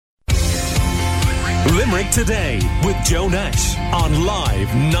Limerick Today with Joe Nash on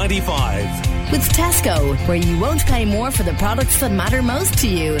Live 95. With Tesco, where you won't pay more for the products that matter most to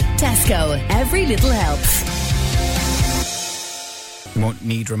you. Tesco, every little helps. You won't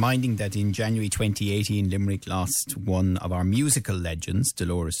need reminding that in January 2018, Limerick lost one of our musical legends,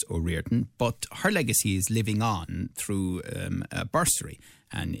 Dolores O'Riordan, but her legacy is living on through a bursary.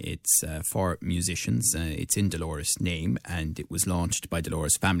 And it's for musicians. It's in Dolores' name, and it was launched by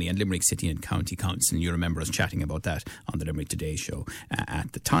Dolores' family and Limerick City and County Council. And you remember us chatting about that on the Limerick Today show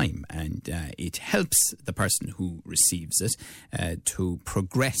at the time. And it helps the person who receives it to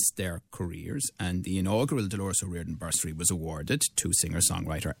progress their careers. And the inaugural Dolores O'Riordan bursary was awarded to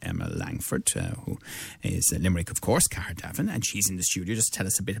singer-songwriter Emma Langford, who is Limerick, of course, Cardiff, and she's in the studio. Just tell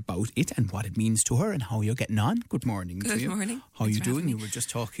us a bit about it and what it means to her and how you're getting on. Good morning to you. Good morning. How are you doing? You were just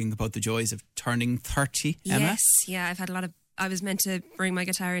talking about the joys of turning 30, Emma. Yes, yeah, I've had a lot of... I was meant to bring my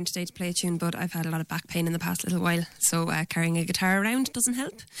guitar in today to play a tune, but I've had a lot of back pain in the past little while, so carrying a guitar around doesn't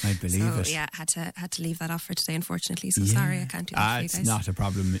help. I believe it. Yeah, had to leave that off for today, unfortunately, so sorry I can't do that for you guys. It's not a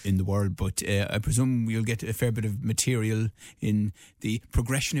problem in the world, but I presume you'll get a fair bit of material in the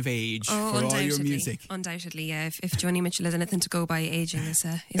progression of age for all your music. Undoubtedly, yeah. If Joni Mitchell has anything to go by, ageing is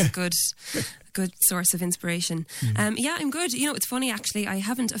a good source of inspiration. Yeah, I'm good. You know, it's funny actually, I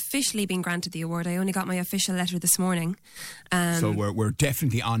haven't officially been granted the award. I only got my official letter this morning. So we're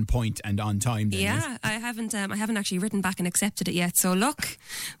definitely on point and on time then. Yeah, I haven't actually written back and accepted it yet. So look,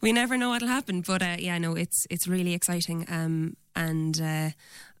 we never know what'll happen. But yeah, no, it's really exciting. And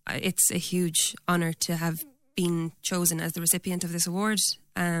it's a huge honour to have been chosen as the recipient of this award.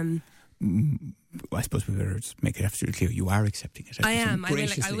 I suppose we better just make it absolutely clear. You are accepting it. I am.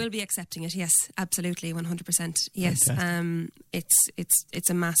 I will be accepting it. Yes, absolutely, 100%. Yes, it's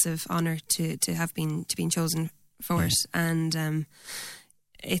a massive honour to have been chosen for it, and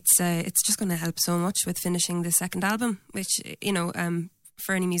it's just going to help so much with finishing the second album, which, you know,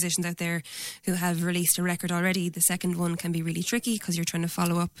 for any musicians out there who have released a record already, the second one can be really tricky because you're trying to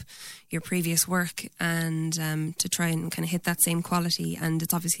follow up your previous work and to try and kind of hit that same quality, and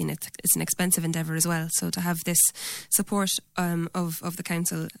it's obviously it's an expensive endeavour as well, so to have this support of the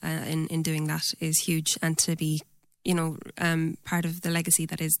council in doing that is huge, and to be, you know, part of the legacy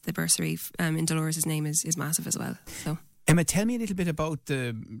that is the bursary in Dolores' name is massive as well. So, Emma, tell me a little bit about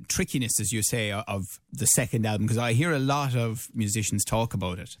the trickiness, as you say, of the second album, because I hear a lot of musicians talk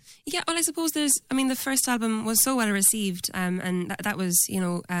about it. Yeah, well, I suppose the first album was so well received, and that was, you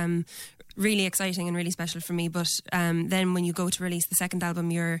know, really exciting and really special for me, but then when you go to release the second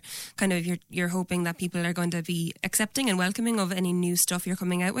album, you're hoping that people are going to be accepting and welcoming of any new stuff you're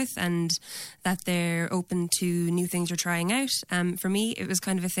coming out with, and that they're open to new things you're trying out. For me, it was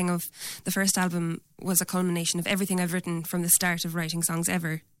kind of a thing of, the first album was a culmination of everything I've written from the start of writing songs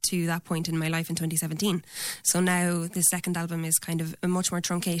ever to that point in my life in 2017. So now the second album is kind of a much more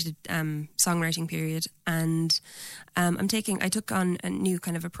truncated songwriting period, and I took on a new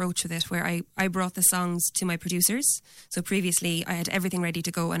kind of approach with it, where I brought the songs to my producers. So previously I had everything ready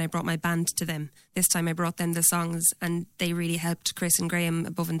to go and I brought my band to them. This time I brought them the songs, and they really helped, Chris and Graham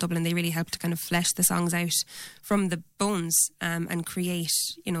above in Dublin, they really helped to kind of flesh the songs out from the bones and create,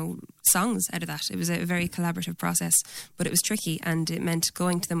 you know, songs out of that. It was a very collaborative process, but it was tricky, and it meant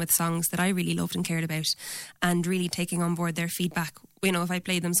going to them with songs that I really loved and cared about, and really taking on board their feedback. You know, if I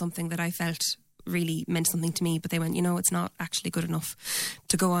played them something that I felt really meant something to me, but they went, you know, it's not actually good enough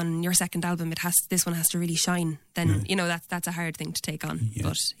to go on your second album, this one has to really shine, then you know, that's a hard thing to take on. Yes,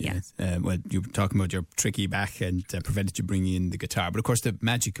 but yeah, yes. Well, you were talking about your tricky back and prevented you bringing in the guitar, but of course the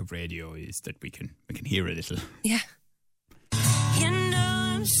magic of radio is that we can hear a little. Yeah. You know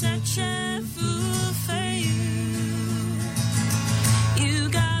I'm such a fool for you. You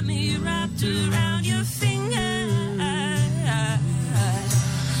got me wrapped around your finger.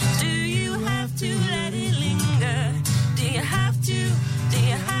 Do you have to let it linger? Do you have to? Do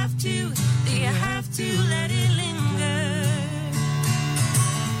you have to? Do you have to let it linger?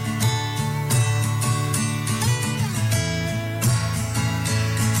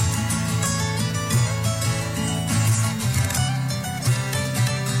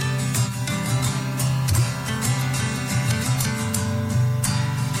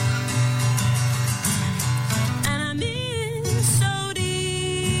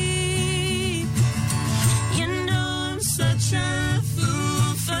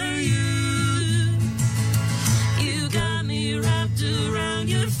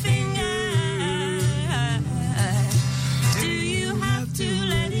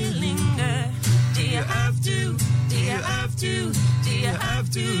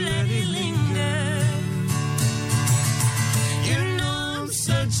 To let it linger. You know I'm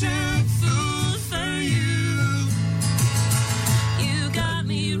such a fool for you.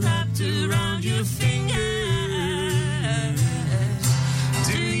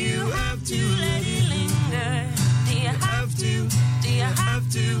 have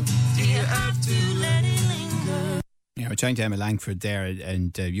to let it linger? Yeah, we're chatting to Emma Langford there,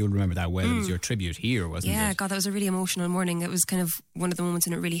 and you'll remember that well. It was your tribute here, wasn't it? Yeah, God, that was a really emotional morning. It was kind of one of the moments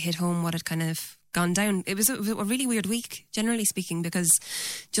when it really hit home what had kind of gone down. It was a really weird week, generally speaking, because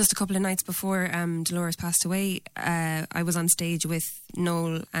just a couple of nights before Dolores passed away, I was on stage with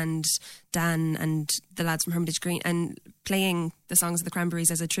Noel and Dan and the lads from Hermitage Green and playing the songs of the Cranberries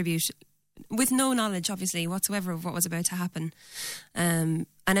as a tribute, with no knowledge, obviously, whatsoever of what was about to happen. And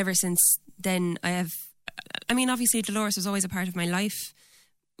ever since then, obviously Dolores was always a part of my life.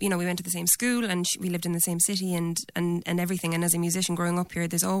 You know, we went to the same school and we lived in the same city and everything. And as a musician growing up here,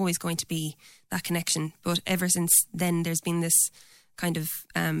 there's always going to be that connection. But ever since then, there's been this kind of,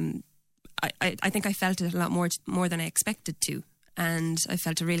 I think I felt it a lot more than I expected to. And I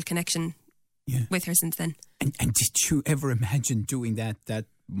felt a real connection with her since then. And did you ever imagine doing that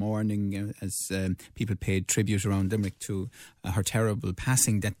morning as people paid tribute around Limerick to her terrible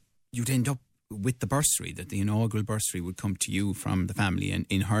passing, that you'd end up with the bursary, that the inaugural bursary would come to you from the family and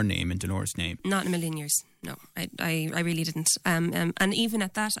in her name and Dolores' name? Not in a million years. No, I really didn't. And even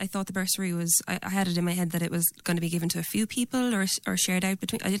at that, I thought the bursary was, I had it in my head that it was going to be given to a few people or shared out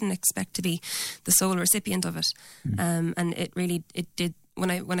between. I didn't expect to be the sole recipient of it. And it did, when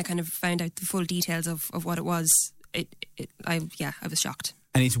I kind of found out the full details of what it was, I was shocked.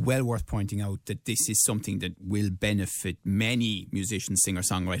 And it's well worth pointing out that this is something that will benefit many musicians,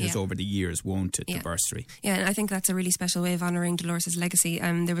 singer-songwriters over the years, won't it, the bursary? Yeah, and I think that's a really special way of honouring Dolores' legacy.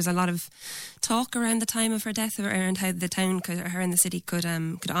 There was a lot of talk around the time of her death around how the town, her and the city could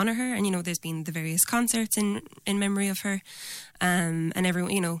honour her. And, you know, there's been the various concerts in memory of her. And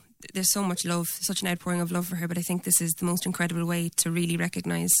everyone, you know, there's so much love, such an outpouring of love for her. But I think this is the most incredible way to really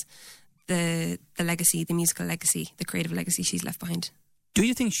recognise the legacy, the musical legacy, the creative legacy she's left behind. Do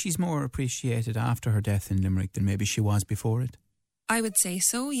you think she's more appreciated after her death in Limerick than maybe she was before it? I would say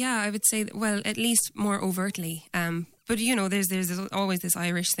so, yeah. I would say, well, at least more overtly. But, you know, there's always this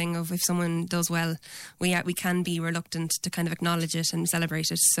Irish thing of if someone does well, we can be reluctant to kind of acknowledge it and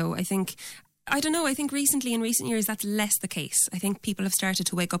celebrate it. So I think recently, in recent years, that's less the case. I think people have started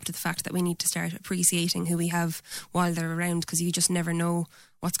to wake up to the fact that we need to start appreciating who we have while they're around, because you just never know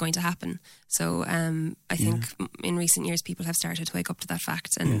what's going to happen. So I think in recent years people have started to wake up to that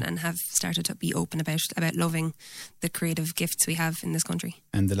fact and have started to be open about loving the creative gifts we have in this country.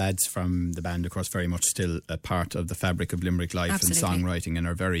 And the lads from the band, of course, very much still a part of the fabric of Limerick life. Absolutely. And songwriting, and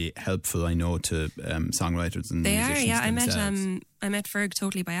are very helpful, I know, to songwriters and musicians. They are, yeah. I met Ferg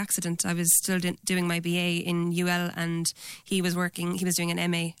totally by accident. I was still doing my BA in UL, and he was doing an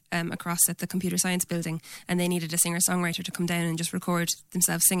MA across at the Computer Science building, and they needed a singer-songwriter to come down and just record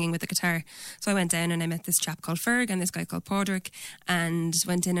themselves singing with the guitar. So I went down and I met this chap called Ferg and this guy called Padraig, and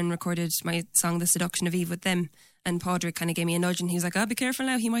went in and recorded my song The Seduction of Eve with them. And Padraig kind of gave me a nudge and he was like, be careful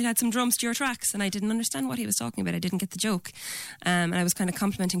now, he might add some drums to your tracks. And I didn't understand what he was talking about. I didn't get the joke. And I was kind of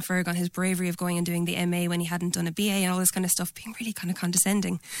complimenting Ferg on his bravery of going and doing the MA when he hadn't done a BA and all this kind of stuff, being really kind of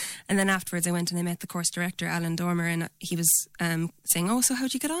condescending. And then afterwards I went and I met the course director, Alan Dormer, and he was saying, so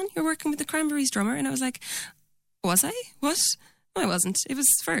how'd you get on? You're working with the Cranberries drummer. And I was like, was I? What? No, I wasn't. It was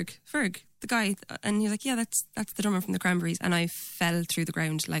Ferg, the guy. And he was like, yeah, that's the drummer from the Cranberries. And I fell through the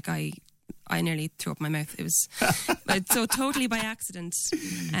ground like I nearly threw up my mouth. It was so totally by accident.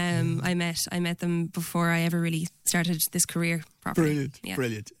 I met them before I ever really started this career properly.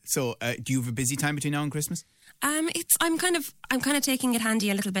 Brilliant. So, do you have a busy time between now and Christmas? I'm kind of taking it handy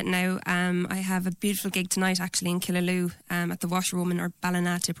a little bit now. I have a beautiful gig tonight actually in Killaloo at the Washerwoman, or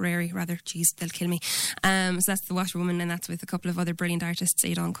Ballina, Tipperary rather. Jeez, they'll kill me. So that's the Washerwoman, and that's with a couple of other brilliant artists,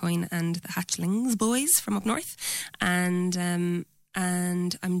 Aidan Coyne and the Hatchlings boys from up north. And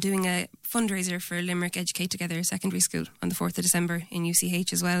I'm doing a fundraiser for Limerick Educate Together Secondary School on the 4th of December in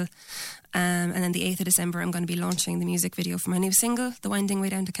UCH as well. And then the 8th of December I'm going to be launching the music video for my new single, The Winding Way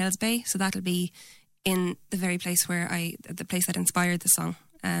Down to Kells Bay. So that'll be in the very place the place that inspired the song,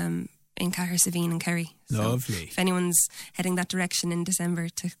 in Cahersiveen and Kerry. Lovely. So if anyone's heading that direction in December,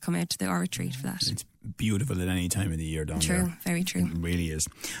 to come out to our retreat for that. It's beautiful at any time of the year down there. True, very true. It really is.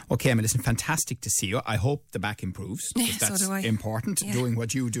 Okay, Emma, listen, fantastic to see you. I hope the back improves. That's so do I. Important, doing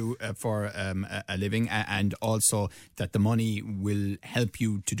what you do for a living, and also that the money will help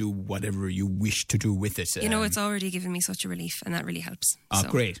you to do whatever you wish to do with it. You know, it's already given me such a relief, and that really helps.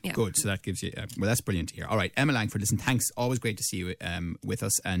 Great, good. So that gives you, well, that's brilliant to hear. All right, Emma Langford, listen, thanks. Always great to see you with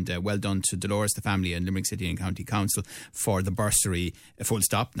us, and well done to Dolores, the family, and Limerick City and County Council for the bursary, full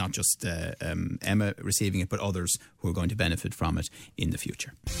stop, not just Emma receiving it, but others who are going to benefit from it in the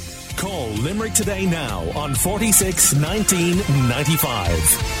future. Call Limerick Today now on 46 19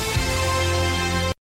 95.